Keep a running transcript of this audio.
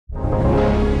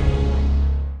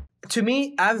To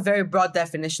me, I have a very broad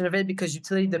definition of it because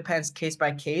utility depends case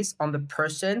by case on the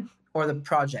person or the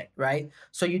project, right?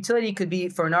 So utility could be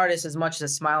for an artist as much as a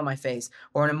smile on my face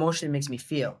or an emotion it makes me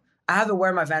feel. I have it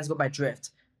where my Vans go by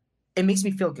Drift. It makes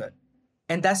me feel good.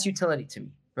 And that's utility to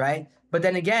me, right? But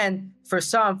then again, for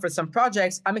some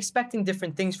projects, I'm expecting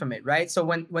different things from it, right? So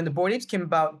when the Bored Apes came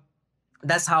about,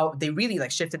 that's how they really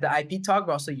like shifted the IP talk,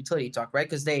 but also utility talk, right?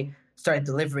 Because they started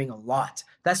delivering a lot.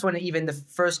 That's when even the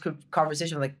first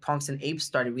conversation with like punks and apes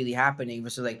started really happening.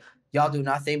 Which was like, y'all do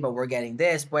nothing, but we're getting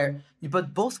this. But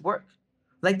both work.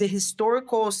 Like the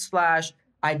historical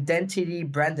 / identity,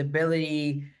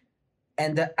 brandability,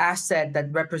 and the asset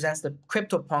that represents the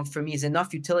crypto punk for me is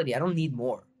enough utility. I don't need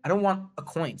more. I don't want a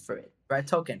coin for it, right?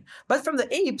 Token. But from the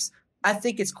apes, I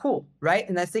think it's cool, right?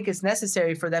 And I think it's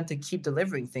necessary for them to keep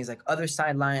delivering things like Other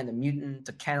Sideline, the Mutant,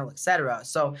 the Kennel, etc.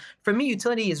 So for me,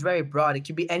 utility is very broad. It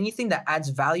could be anything that adds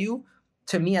value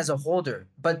to me as a holder.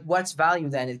 But what's value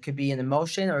then? It could be an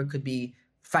emotion or it could be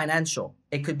financial.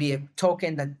 It could be a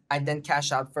token that I then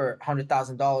cash out for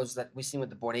 $100,000 that we've seen with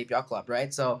the Bored Ape Yacht Club,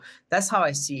 right? So that's how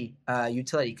I see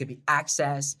utility. It could be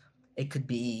access. It could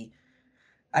be,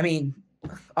 I mean,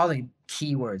 all the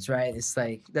keywords, right? It's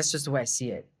like, that's just the way I see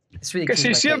it. It's really Okay, so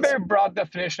you see case. a very broad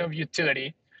definition of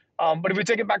utility. But if we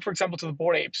take it back, for example, to the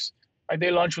Bored Apes, right,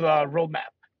 they launched with a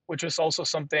roadmap, which was also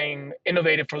something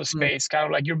innovative for the space. Kind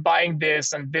of like you're buying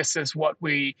this, and this is what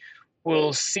we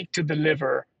will seek to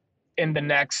deliver in the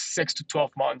next 6 to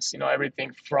 12 months. You know,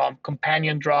 everything from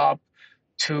companion drop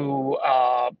to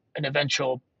an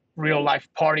eventual real life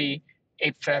party,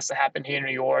 Ape Fest that happened here in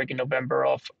New York in November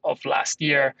of last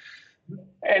year.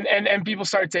 And people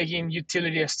started taking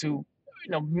utility as to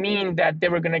mean that they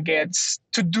were going to get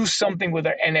to do something with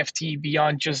their NFT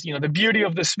beyond just, the beauty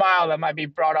of the smile that might be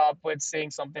brought up with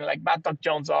saying something like Matt Duck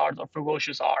Jones art or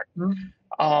Ferocious art.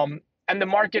 And the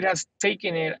market has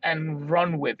taken it and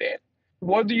run with it.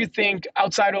 What do you think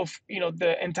outside of,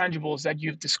 the intangibles that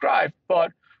you've described,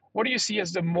 but what do you see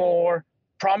as the more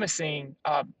promising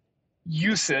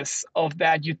uses of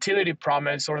that utility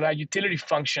promise or that utility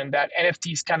function that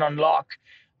NFTs can unlock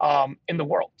in the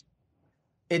world?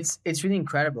 It's really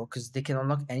incredible because they can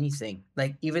unlock anything.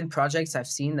 Like even projects I've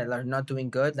seen that are not doing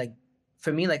good. Like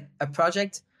for me, like a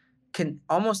project can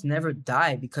almost never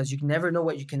die because you never know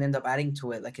what you can end up adding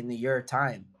to it, like in a year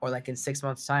time or like in 6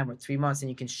 months time or 3 months, and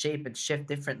you can shape and shift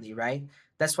differently, right?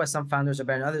 That's why some founders are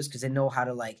better than others because they know how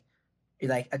to like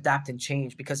adapt and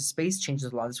change because the space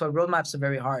changes a lot. That's why roadmaps are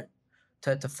very hard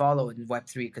to follow in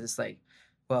Web3 because it's like,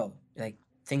 well, like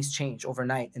things change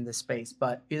overnight in this space.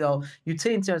 But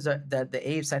utility in terms of the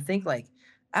apes, I think like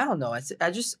I don't know.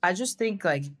 I just think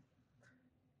like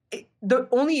the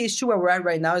only issue where we're at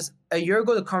right now is a year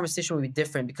ago the conversation would be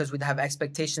different because we'd have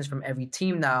expectations from every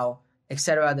team now,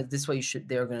 etc. That this is what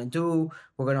they're gonna do.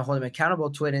 We're gonna hold them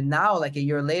accountable to it. And now, like a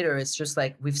year later, it's just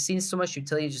like we've seen so much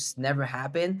utility just never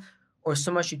happen, or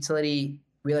so much utility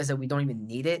realize that we don't even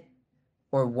need it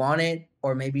or want it,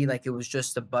 or maybe like it was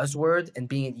just a buzzword and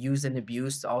being used and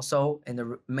abused also in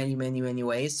the many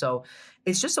ways. So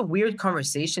it's just a weird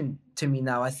conversation to me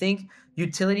now. I think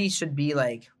utility should be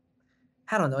like,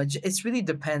 I don't know. It really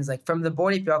depends. Like from the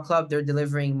Bored Ape Yacht Club, they're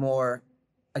delivering more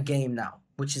a game now,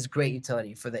 which is great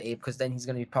utility for the ape because then he's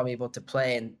going to be probably able to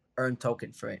play and earn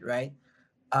token for it, right?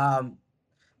 I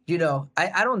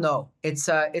don't know. It's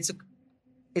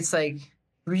like,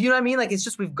 you know what I mean? Like, it's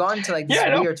just, we've gone to like this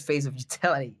weird phase of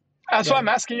utility. That's why I'm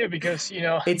asking you because,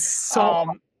 it's so,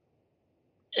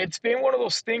 it's been one of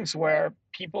those things where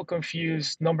people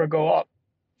confuse number go up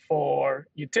for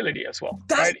utility as well,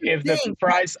 right? If the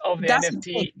price of the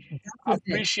NFT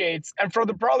appreciates, and for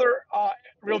the broader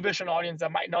Real Vision audience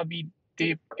that might not be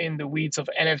deep in the weeds of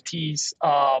NFTs,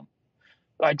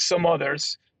 like some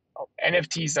others,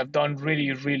 NFTs have done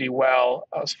really, really well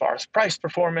as far as price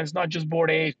performance, not just Bored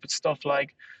Apes, but stuff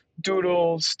like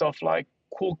Doodles, stuff like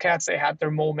Cool Cats, they had their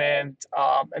moment,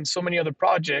 and so many other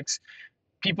projects.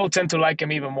 People tend to like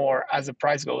them even more as the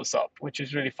price goes up, which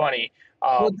is really funny.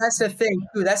 Well, that's the thing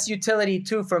too. That's utility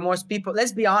too for most people.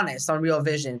 Let's be honest on Real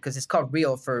Vision because it's called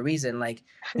Real for a reason. Like,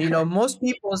 most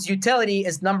people's utility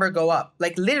is number go up.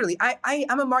 Like literally,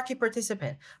 I'm a market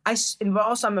participant. And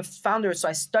also I'm a founder, so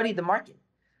I study the market.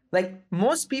 Like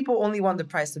most people only want the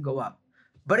price to go up,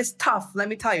 but it's tough. Let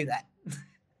me tell you that.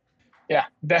 Yeah,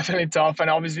 definitely tough, and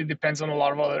obviously depends on a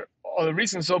lot of other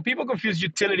reasons. So people confuse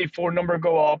utility for number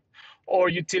go up, or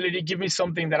utility give me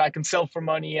something that I can sell for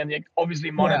money and obviously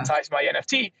monetize my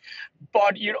NFT.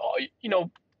 But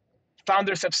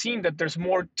founders have seen that there's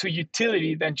more to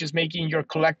utility than just making your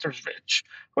collectors rich,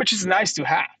 which is nice to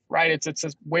have, right? It's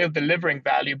a way of delivering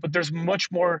value, but there's much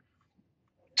more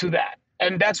to that,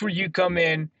 and that's where you come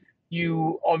in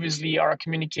you obviously are a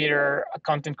communicator, a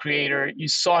content creator. You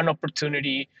saw an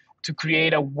opportunity to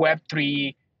create a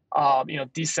Web3,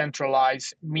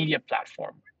 decentralized media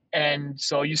platform. And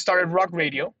so you started Rock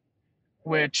Radio,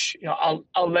 which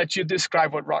I'll let you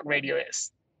describe what Rock Radio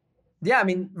is. Yeah, I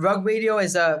mean, Rug Radio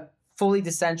is a fully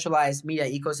decentralized media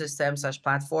ecosystem slash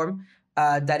platform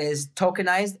that is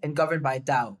tokenized and governed by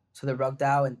DAO. So the Rug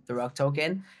DAO and the Rug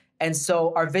token. And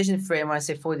so our vision for it, when I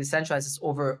say fully decentralized, is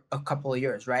over a couple of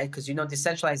years, right? Because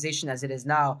decentralization as it is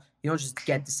now, you don't just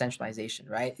get decentralization,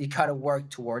 right? You got to work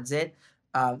towards it.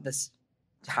 That's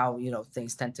how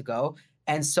things tend to go.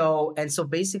 And so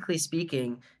basically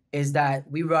speaking, is that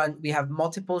we have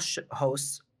multiple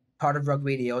hosts, part of Rug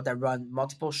Radio, that run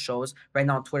multiple shows right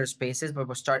now on Twitter Spaces, but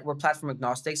we're platform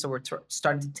agnostic, so we're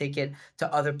starting to take it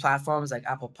to other platforms like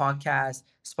Apple Podcasts,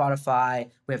 Spotify.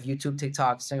 We have YouTube,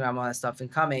 TikTok, Instagram, all that stuff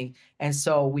incoming. And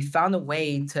so we found a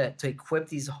way to equip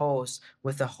these hosts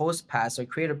with a host pass or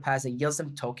creator pass that yields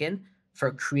them token for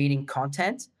creating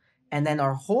content. And then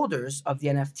our holders of the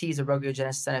NFTs, the Rug Radio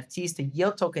Genesis NFTs, to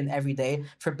yield token every day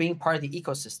for being part of the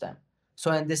ecosystem.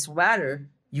 So in this matter,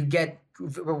 you get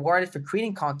rewarded for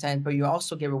creating content, but you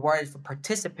also get rewarded for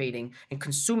participating and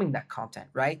consuming that content,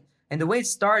 right? And the way it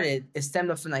started, it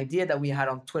stemmed off an idea that we had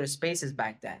on Twitter Spaces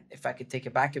back then, if I could take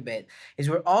it back a bit, is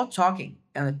we're all talking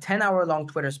on a 10-hour-long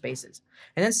Twitter Spaces.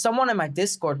 And then someone in my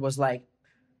Discord was like,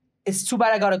 it's too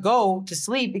bad I gotta go to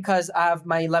sleep because I have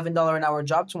my $11 an hour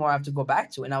job tomorrow I have to go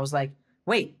back to. And I was like,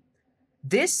 wait,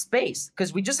 this space,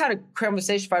 because we just had a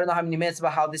conversation for I don't know how many minutes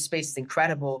about how this space is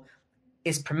incredible,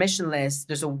 is permissionless.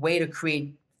 There's a way to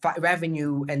create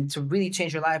revenue and to really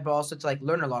change your life, but also to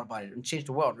learn a lot about it and change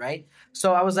the world, right?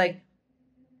 So I was like,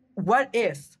 what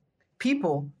if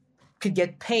people could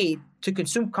get paid to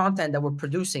consume content that we're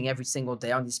producing every single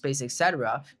day on the space,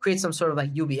 etc., create some sort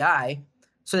of UBI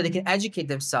so that they can educate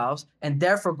themselves and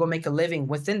therefore go make a living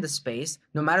within the space,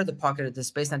 no matter the pocket of the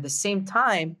space. And at the same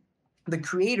time, the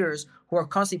creators who are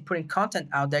constantly putting content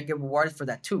out there get rewarded for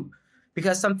that too.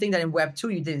 Because something that in Web 2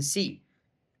 you didn't see.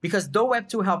 Because though Web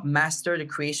 2 helped master the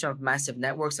creation of massive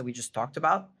networks that we just talked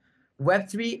about, Web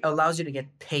 3 allows you to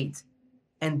get paid.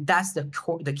 And that's the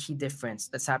key difference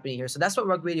that's happening here. So that's what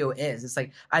Rug Radio is. It's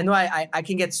I know I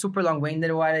can get super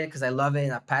long-winded about it because I love it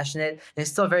and I'm passionate. And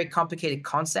it's still a very complicated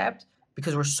concept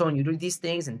because we're so new to these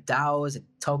things and DAOs and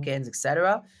tokens,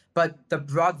 etc. But the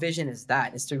broad vision is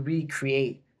to really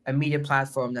create a media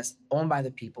platform that's owned by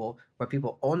the people, where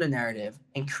people own the narrative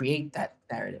and create that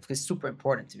narrative, because it's super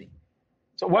important to me.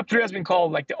 So Web3 has been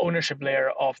called the ownership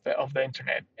layer of the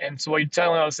internet. And so what you're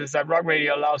telling us is that Rug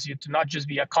Radio allows you to not just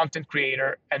be a content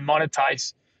creator and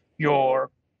monetize your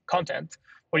content,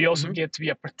 but you also get to be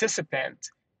a participant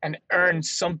and earn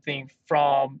something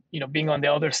from being on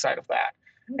the other side of that,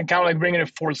 and kind of bringing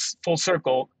it full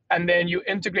circle. And then you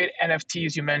integrate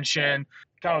NFTs. You mentioned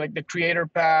kind of the creator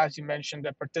pass. You mentioned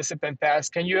the participant pass.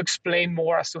 Can you explain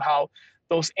more as to how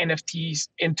those NFTs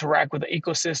interact with the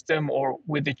ecosystem or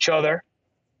with each other?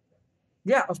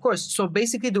 Yeah, of course. So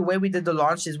basically the way we did the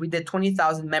launch is we did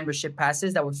 20,000 membership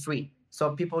passes that were free.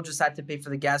 So people just had to pay for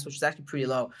the gas, which is actually pretty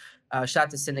low. Shout out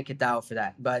to Syndicate DAO for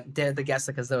that. But the gas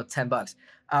a little $10.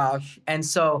 And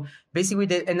so basically we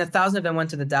did, and 1,000 of them went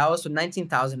to the DAO, so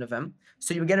 19,000 of them.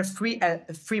 So you would get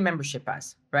a free membership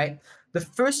pass, right? The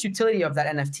first utility of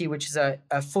that NFT, which is a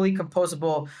fully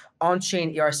composable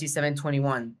on-chain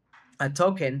ERC-721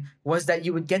 token, was that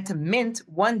you would get to mint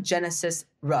one Genesis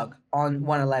rug on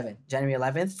January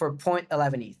 11th for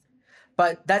 0.11 ETH.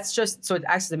 But that's just, so it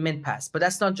acts as a mint pass, but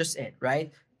that's not just it,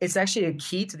 right? It's actually a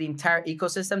key to the entire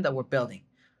ecosystem that we're building.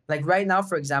 Right now,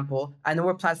 for example, I know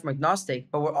we're platform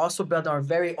agnostic, but we're also building our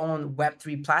very own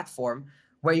Web3 platform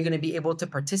where you're going to be able to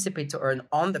participate to earn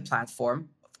on the platform,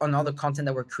 on all the content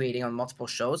that we're creating on multiple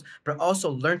shows, but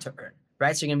also learn to earn,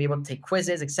 right? So you're going to be able to take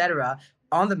quizzes, etc.,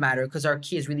 on the matter, because our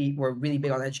key is we're really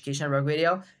big on education at Rug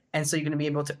Radio. And so you're going to be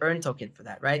able to earn token for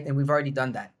that, right? And we've already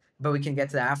done that, but we can get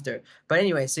to that after. But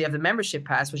anyway, so you have the membership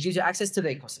pass, which gives you access to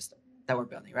the ecosystem that we're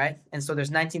building, right? And so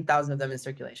there's 19,000 of them in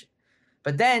circulation.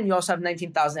 But then you also have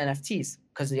 19,000 NFTs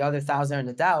because the other 1,000 are in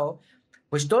the DAO,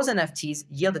 which those NFTs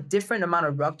yield a different amount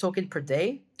of Rug token per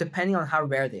day, depending on how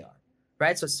rare they are,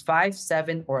 right? So it's 5,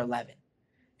 7, or 11.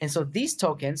 And so these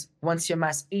tokens, once you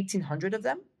amass 1,800 of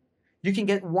them, you can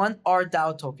get one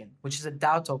RDAO token, which is a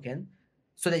DAO token,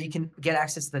 so that you can get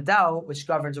access to the DAO, which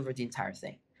governs over the entire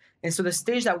thing. And so the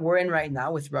stage that we're in right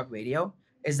now with Rug Radio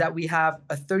is that we have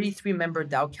a 33-member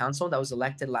DAO council that was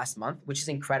elected last month, which is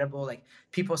incredible.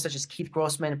 People such as Keith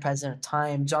Grossman, president of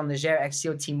Time, John Legere,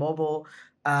 ex-CEO T-Mobile,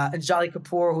 Anjali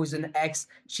Kapoor, who's an ex,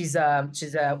 she's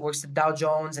works at Dow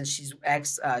Jones, and she's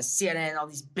ex CNN, all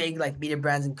these big like media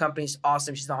brands and companies.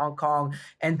 Awesome. She's in Hong Kong,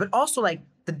 and but also like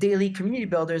the daily community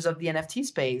builders of the NFT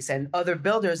space and other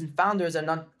builders and founders are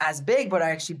not as big, but are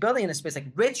actually building in a space like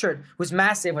Richard, who's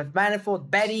massive with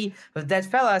Manifold, Betty, with Dead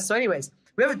Fella. So, anyways,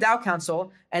 we have a DAO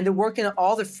council, and they're working on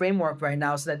all the framework right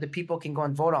now so that the people can go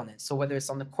and vote on it. So whether it's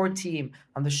on the core team,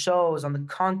 on the shows, on the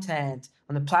content,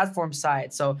 on the platform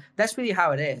side. So that's really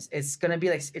how it is. It's going to be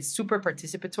like, it's super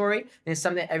participatory, and it's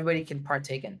something that everybody can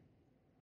partake in.